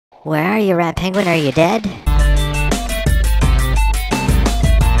Where are you, Rat Penguin? Are you dead?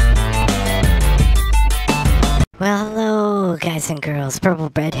 Well, hello, guys and girls.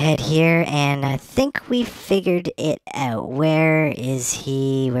 Purple Breadhead here, and I think we figured it out. Where is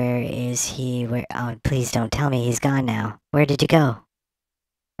he? Where is he? Where? Oh, please don't tell me he's gone now. Where did you go?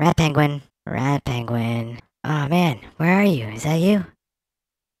 Rat Penguin. Rat Penguin. Oh, man. Where are you? Is that you?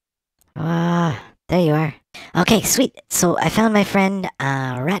 Ah, there you are. Okay, sweet. So I found my friend,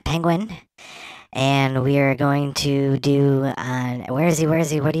 Rat Penguin, and we are going to do, where is he? Where is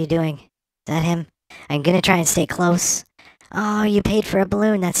he? What are you doing? Is that him? I'm gonna try and stay close. Oh, you paid for a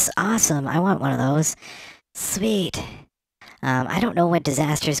balloon. That's awesome. I want one of those. Sweet. I don't know what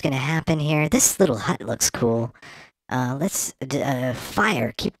disaster is gonna happen here. This little hut looks cool. Let's,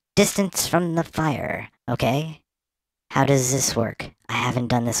 fire. Keep distance from the fire. Okay? How does this work? I haven't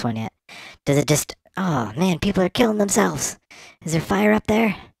done this one yet. Does it just... Oh, man, people are killing themselves. Is there fire up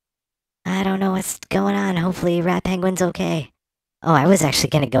there? I don't know what's going on. Hopefully Rat Penguin's okay. Oh, I was actually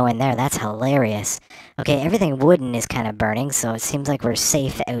gonna go in there. That's hilarious. Okay, everything wooden is kind of burning, so it seems like we're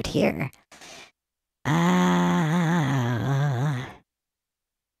safe out here. Oh,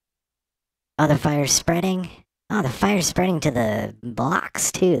 the fire's spreading. Oh, the fire's spreading to the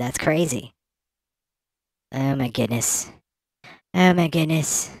blocks, too. That's crazy. Oh, my goodness. Oh, my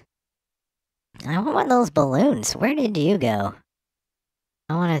goodness. I want one of those balloons. Where did you go?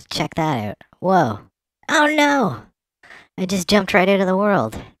 I want to check that out. Whoa. Oh, no! I just jumped right out of the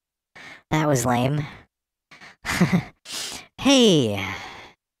world. That was lame. Hey!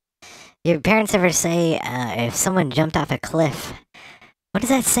 Your parents ever say, if someone jumped off a cliff... What is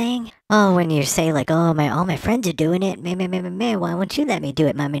that saying? Oh, when you say, like, oh, all my friends are doing it. Why won't you let me do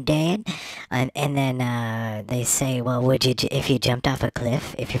it, Mom and Dad? And then, they say, well, would you, if you jumped off a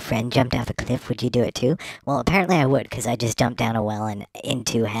cliff, if your friend jumped off a cliff, would you do it too? Well, apparently I would, because I just jumped down a well and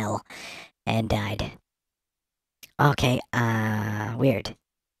into hell. And died. Okay, weird.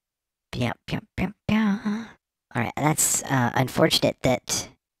 Alright, that's, unfortunate that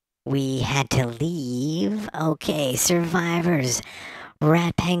we had to leave. Okay, survivors.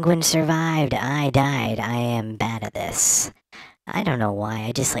 Rat Penguin survived. I died. I am bad at this. I don't know why.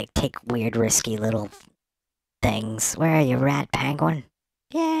 I just, like, take weird, risky little things. Where are you, Rat Penguin?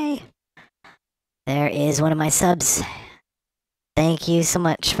 Yay! There is one of my subs. Thank you so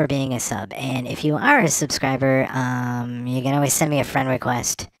much for being a sub. And if you are a subscriber, you can always send me a friend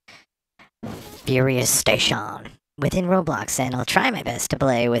request. Furious Station. Within Roblox, and I'll try my best to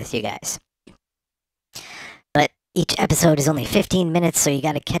play with you guys. But each episode is only 15 minutes, so you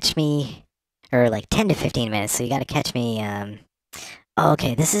gotta catch me... Or, like, 10 to 15 minutes, so you gotta catch me,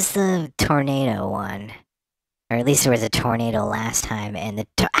 Okay, this is the tornado one. Or at least there was a tornado last time, and the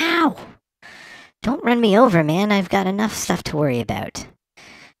Ow! Don't run me over, man. I've got enough stuff to worry about.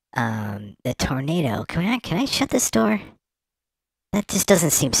 The tornado. Can I shut this door? That just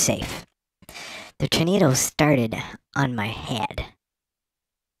doesn't seem safe. The tornado started on my head.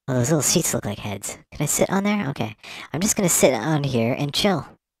 Oh, those little seats look like heads. Can I sit on there? Okay. I'm just gonna sit on here and chill.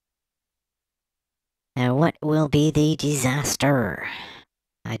 Now, what will be the disaster?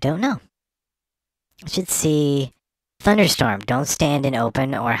 I don't know. I should see... Thunderstorm. Don't stand in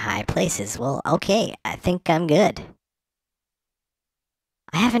open or high places. Well, okay. I think I'm good.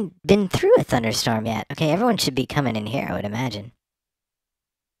 I haven't been through a thunderstorm yet. Okay, everyone should be coming in here, I would imagine.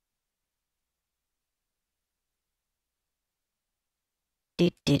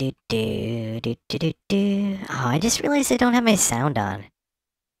 Oh, I just realized I don't have my sound on.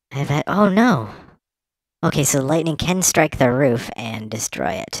 Oh no! Okay, so lightning can strike the roof and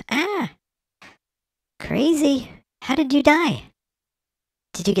destroy it. Ah! Crazy! How did you die?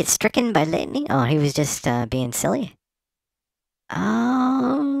 Did you get stricken by lightning? Oh, he was just, being silly?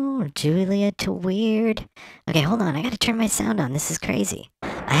 Oh, Juliet Weird. Okay, hold on, I gotta turn my sound on, this is crazy.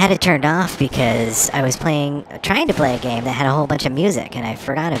 I had it turned off because I was trying to play a game that had a whole bunch of music, and I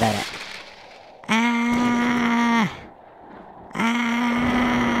forgot about it. Ah!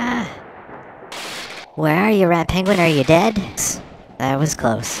 Ah! Where are you, Rat Penguin? Are you dead? That was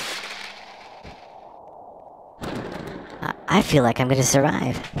close. I feel like I'm gonna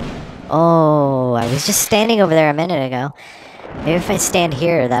survive. Oh, I was just standing over there a minute ago. Maybe if I stand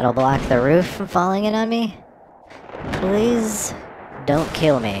here, that'll block the roof from falling in on me? Please? Don't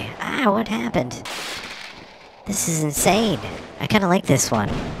kill me. Ah, what happened? This is insane. I kinda like this one.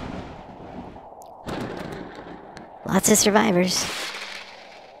 Lots of survivors.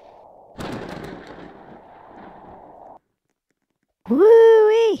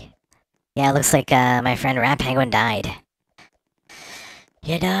 Woo-wee! Yeah, it looks like, my friend Rat Penguin died.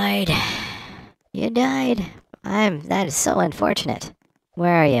 You died. You died. That is so unfortunate.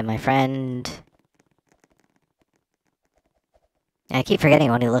 Where are you, my friend? I keep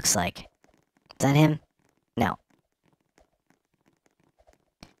forgetting what he looks like. Is that him? No.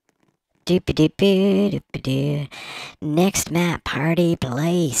 Doop-a-doop-a-doop-a-doo. Next map, party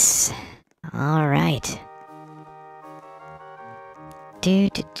place. Alright.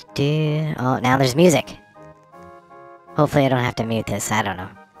 Oh, now there's music. Hopefully I don't have to mute this, I don't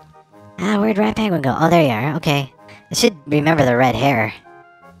know. Ah, where'd Rat Penguin go? Oh, there you are, okay. I should remember the red hair.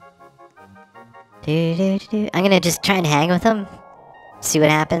 I'm gonna just try and hang with him. See what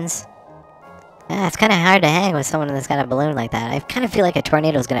happens. Ah, it's kind of hard to hang with someone that's got a balloon like that. I kind of feel like a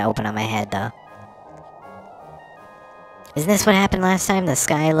tornado's gonna open on my head, though. Isn't this what happened last time? The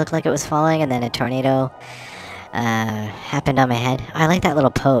sky looked like it was falling, and then a tornado happened on my head. Oh, I like that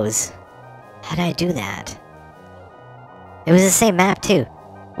little pose. How did I do that? It was the same map, too.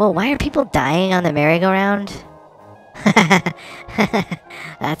 Whoa, why are people dying on the merry-go-round?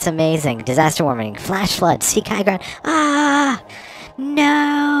 That's amazing. Disaster warning. Flash flood. Seek high ground. Ah!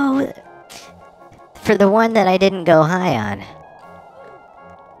 No! For the one that I didn't go high on.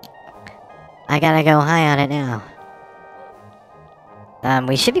 I gotta go high on it now.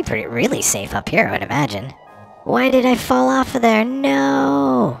 We should be really safe up here, I would imagine. Why did I fall off of there?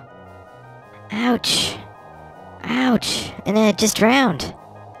 No! Ouch. Ouch. And then it just drowned.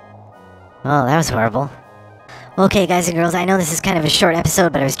 Oh, that was horrible. Okay, guys and girls, I know this is kind of a short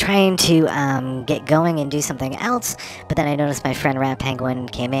episode, but I was trying to get going and do something else, but then I noticed my friend Rat Penguin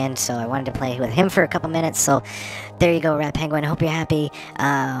came in, so I wanted to play with him for a couple minutes, so there you go, Rat Penguin. Hope you're happy,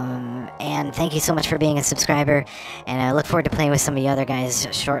 and thank you so much for being a subscriber, and I look forward to playing with some of you other guys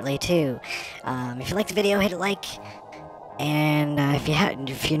shortly, too. If you liked the video, hit a like, and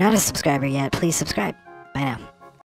if you're not a subscriber yet, please subscribe. Bye now.